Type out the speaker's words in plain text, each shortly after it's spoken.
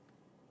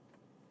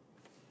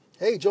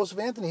Hey, Joseph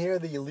Anthony here,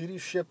 the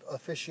Leadership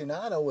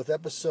Aficionado with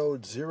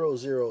episode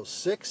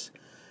 006,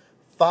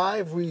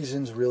 5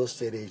 Reasons Real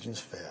Estate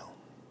Agents Fail.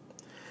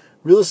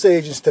 Real estate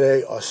agents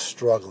today are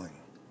struggling,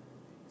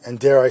 and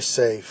dare I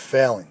say,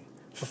 failing,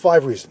 for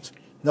 5 reasons.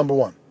 Number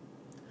 1,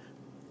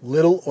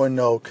 little or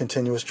no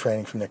continuous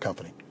training from their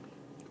company.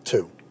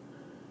 2,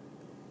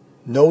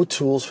 no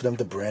tools for them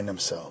to brand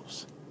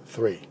themselves.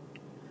 3,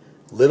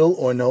 little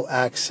or no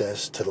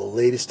access to the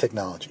latest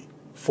technology.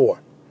 4,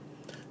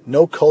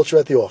 no culture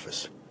at the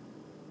office,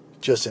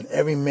 just an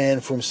every man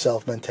for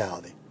himself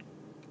mentality.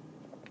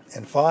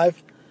 And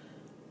 5,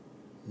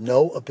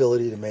 no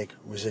ability to make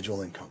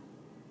residual income.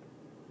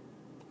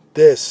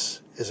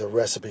 This is a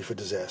recipe for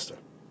disaster.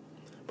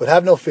 But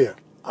have no fear,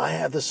 I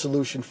have the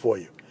solution for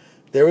you.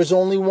 There is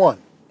only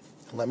one,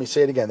 let me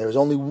say it again, there is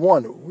only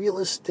one real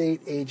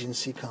estate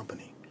agency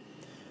company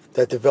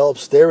that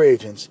develops their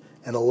agents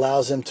and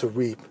allows them to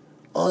reap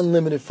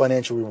unlimited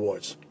financial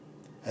rewards.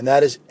 And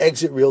that is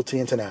Exit Realty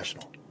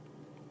International.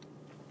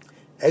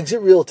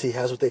 Exit Realty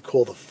has what they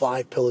call the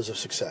 5 pillars of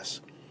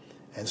success.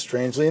 And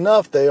strangely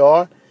enough, they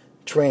are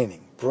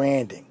training,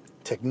 branding,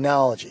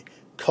 technology,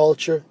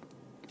 culture,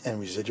 and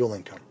residual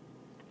income.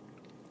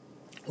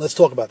 Let's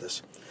talk about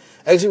this.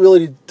 Exit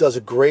Realty does a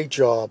great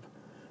job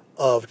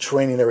of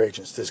training their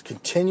agents. There's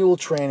continual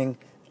training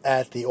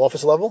at the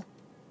office level,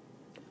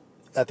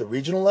 at the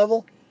regional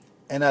level,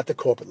 and at the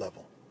corporate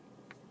level.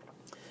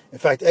 In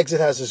fact, Exit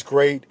has this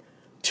great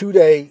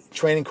 2-day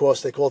training course.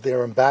 They call it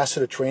their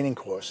Ambassador Training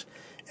Course.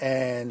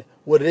 And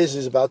what it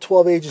is about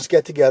 12 agents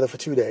get together for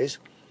 2 days,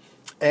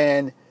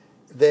 and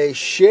they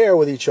share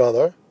with each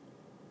other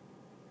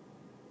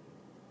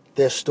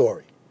their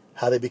story,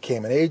 how they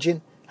became an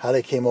agent, how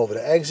they came over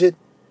to Exit.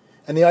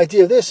 And the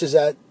idea of this is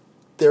that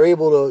they're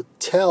able to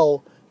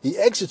tell the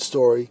Exit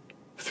story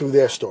through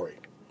their story.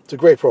 It's a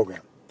great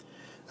program.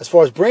 As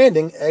far as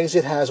branding,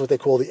 Exit has what they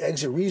call the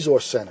Exit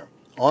Resource Center.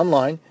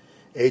 Online,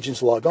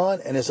 agents log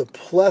on, and there's a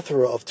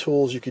plethora of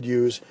tools you could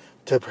use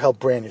to help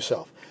brand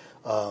yourself.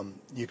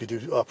 You could do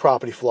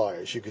property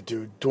flyers, you could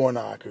do door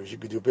knockers, you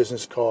could do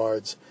business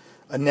cards,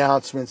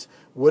 announcements,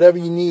 whatever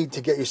you need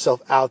to get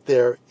yourself out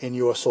there in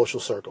your social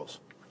circles.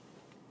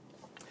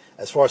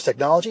 As far as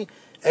technology,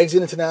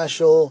 Exit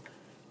International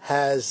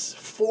has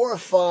 4 or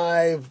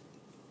 5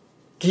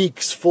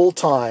 geeks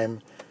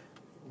full-time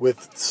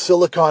with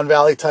Silicon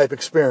Valley type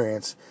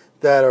experience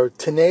that are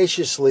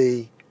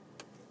tenaciously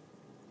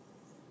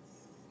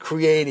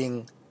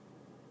creating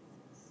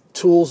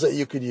tools that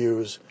you could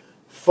use,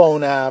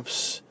 phone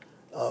apps,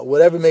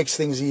 whatever makes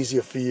things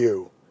easier for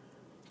you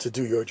to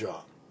do your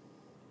job.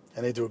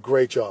 And they do a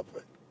great job of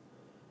it.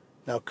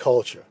 Now,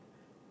 culture.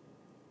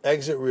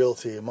 Exit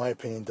Realty, in my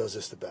opinion, does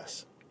this the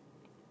best.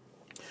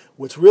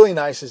 What's really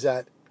nice is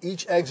that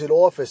each Exit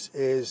office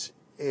is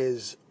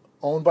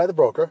owned by the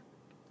broker,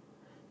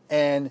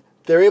 and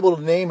they're able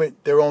to name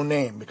it their own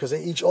name because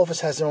each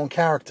office has their own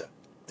character,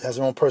 has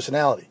their own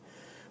personality.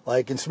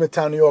 Like in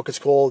Smithtown, New York, it's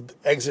called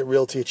Exit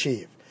Realty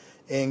Achieve.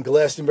 In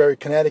Glastonbury,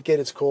 Connecticut,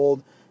 it's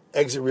called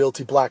Exit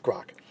Realty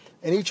BlackRock.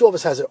 And each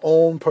office has their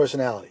own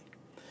personality.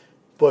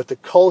 But the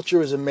culture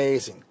is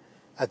amazing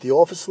at the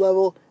office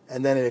level,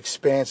 and then it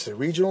expands to the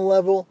regional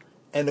level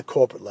and the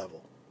corporate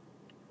level.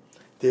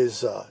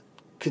 There's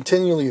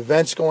continually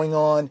events going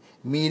on,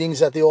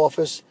 meetings at the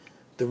office.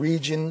 The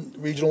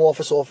regional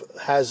office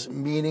has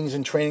meetings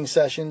and training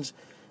sessions.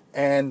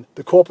 And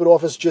the corporate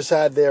office just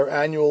had their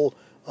annual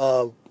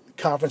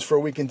conference for a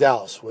week in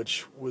Dallas,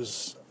 which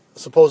was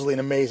supposedly an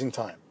amazing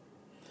time.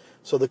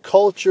 So the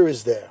culture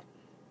is there.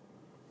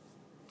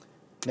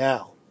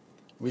 Now,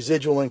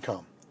 residual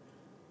income.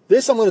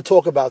 This I'm going to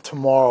talk about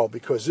tomorrow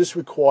because this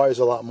requires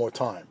a lot more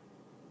time.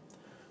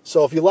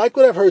 So if you like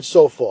what I've heard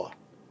so far,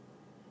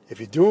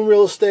 if you're doing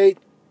real estate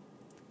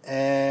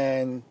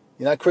and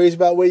you're not crazy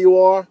about where you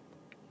are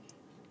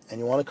and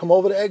you want to come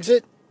over to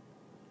Exit,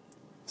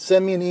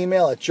 send me an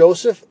email at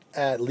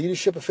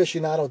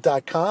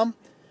joseph@leadershipaficionado.com.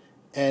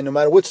 And no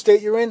matter what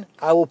state you're in,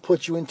 I will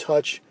put you in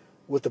touch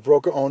with the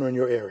broker owner in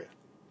your area.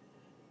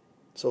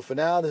 So for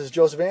now, this is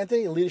Joseph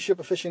Anthony, Leadership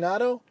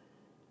Aficionado,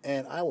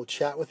 and I will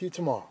chat with you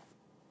tomorrow.